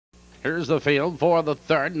Here's the field for the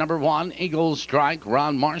third. Number 1, Eagle Strike.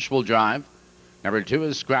 Ron Marsh will drive. Number 2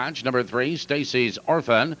 is Scratch. Number 3, Stacy's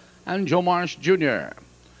Orphan and Joe Marsh Jr.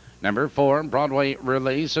 Number 4, Broadway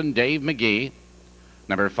Release and Dave McGee.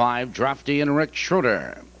 Number 5, Drafty and Rick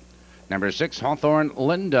Schroeder. Number 6, Hawthorne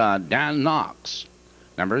Linda, Dan Knox.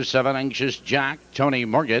 Number 7, Anxious Jack, Tony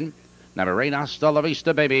Morgan. Number 8, Hasta La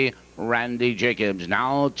Vista Baby, Randy Jacobs.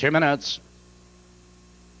 Now 2 minutes.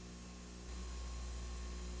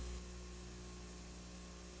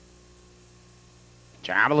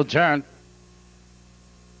 Top of the turn.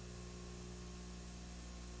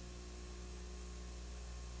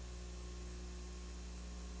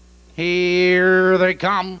 Here they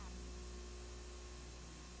come.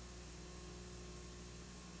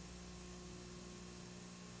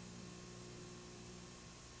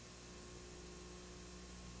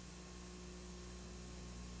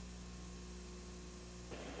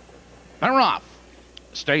 They're off.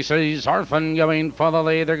 Stacy's Orphan going for the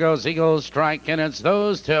lead. There goes Eagle Strike, and it's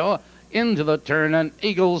those two into the turn, and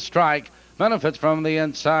Eagle Strike benefits from the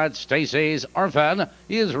inside. Stacy's Orphan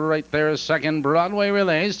is right there. Second, Broadway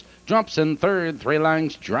Release drops in third. 3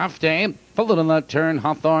 lengths, Drafty. Followed in that turn,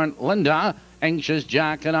 Hawthorne Linda. Anxious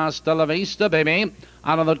Jack and Hasta La Vista Baby.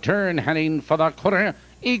 Out of the turn, heading for the quarter,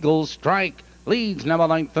 Eagle Strike leads now a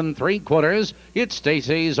length and 3/4. It's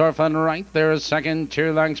Stacy's Orphan right there. Second,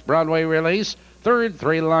 2 lengths, Broadway Release. Third,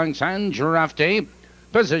 3 lengths, and Drafty.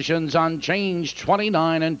 Positions unchanged,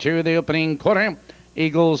 29 into the opening quarter.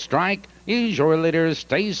 Eagle Strike is your leader.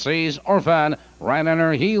 Stacy's Orphan right on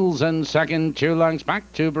her heels in second. 2 lengths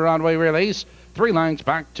back to Broadway Release. 3 lengths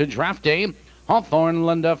back to Drafty. Hawthorne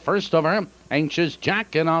Linda first over. Anxious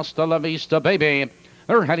Jack and Hasta La Vista Baby.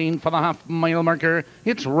 They're heading for the half-mile marker.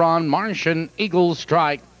 It's Ron Marsh and Eagle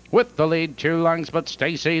Strike with the lead. 2 lengths, but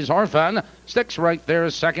Stacy's Orphan sticks right there.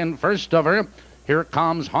 Second, first over. Here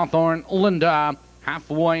comes Hawthorne Linda.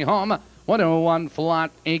 Halfway home, 101 flat.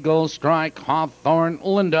 Eagle Strike. Hawthorne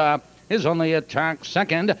Linda is on the attack.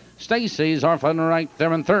 Second, Stacy's Orphan right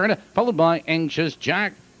there in third, followed by Anxious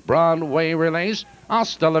Jack. Broadway Release,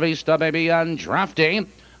 Hasta La Vista Baby, and Drafty.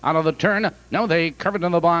 Out of the turn, now they covered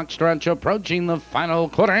in the box stretch, approaching the final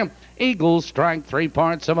quarter. Eagle Strike, 3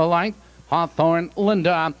 parts of a length. Hawthorne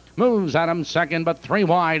Linda moves at him second, but 3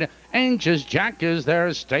 wide. Anxious Jack is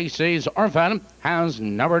there. Stacy's Orphan has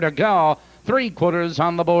nowhere to go. 3/4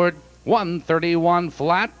 on the board. 131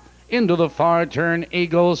 flat. Into the far turn,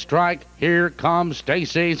 Eagle Strike. Here comes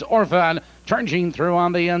Stacy's Orphan, charging through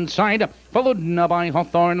on the inside, followed now by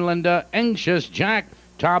Hawthorne Linda. Anxious Jack,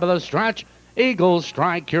 top of the stretch. Eagle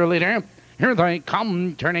Strike, your leader. Here they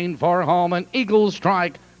come, turning for home, and Eagle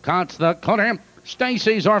Strike cuts the corner.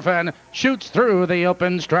 Stacy's Orphan shoots through the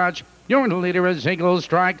open stretch. Your leader is Eagle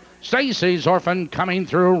Strike. Stacy's Orphan coming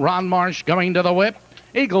through. Ron Marsh going to the whip.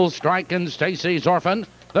 Eagle Strike and Stacy's Orphan,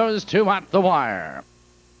 those two at the wire.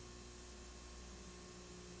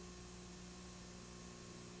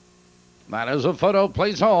 That is a photo.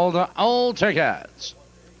 Please hold all tickets.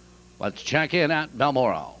 Let's check in at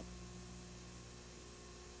Balmoral.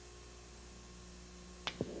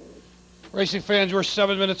 Racing fans, we're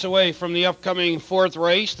 7 minutes away from the upcoming 4th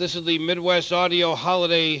race. This is the Midwest Audio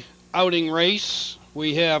Holiday Outing Race.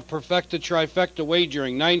 We have perfected trifecta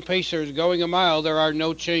wagering. 9 pacers going a mile. There are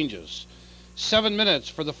no changes. 7 minutes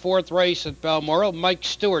for the 4th race at Balmoral. Mike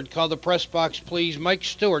Stewart, call the press box, please. Mike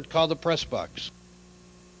Stewart, call the press box.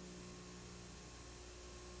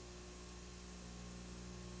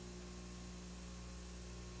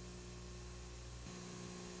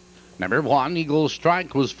 Number 1, Eagle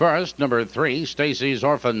Strike was first. Number 3, Stacy's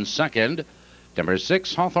Orphan second. Number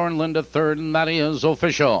 6, Hawthorne Linda third, and that is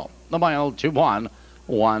official. The mile 2-1,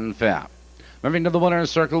 1/5. Moving to the winner's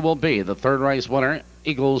circle will be the 3rd race winner,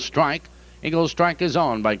 Eagle Strike. Eagle Strike is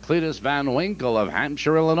owned by Cletus Van Winkle of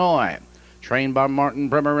Hampshire, Illinois. Trained by Martin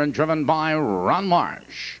Brimmer and driven by Ron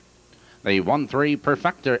Marsh. The 1-3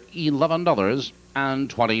 Perfector,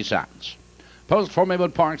 $11.20. Post for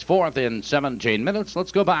Maywood Park's 4th in 17 minutes.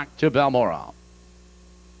 Let's go back to Balmoral.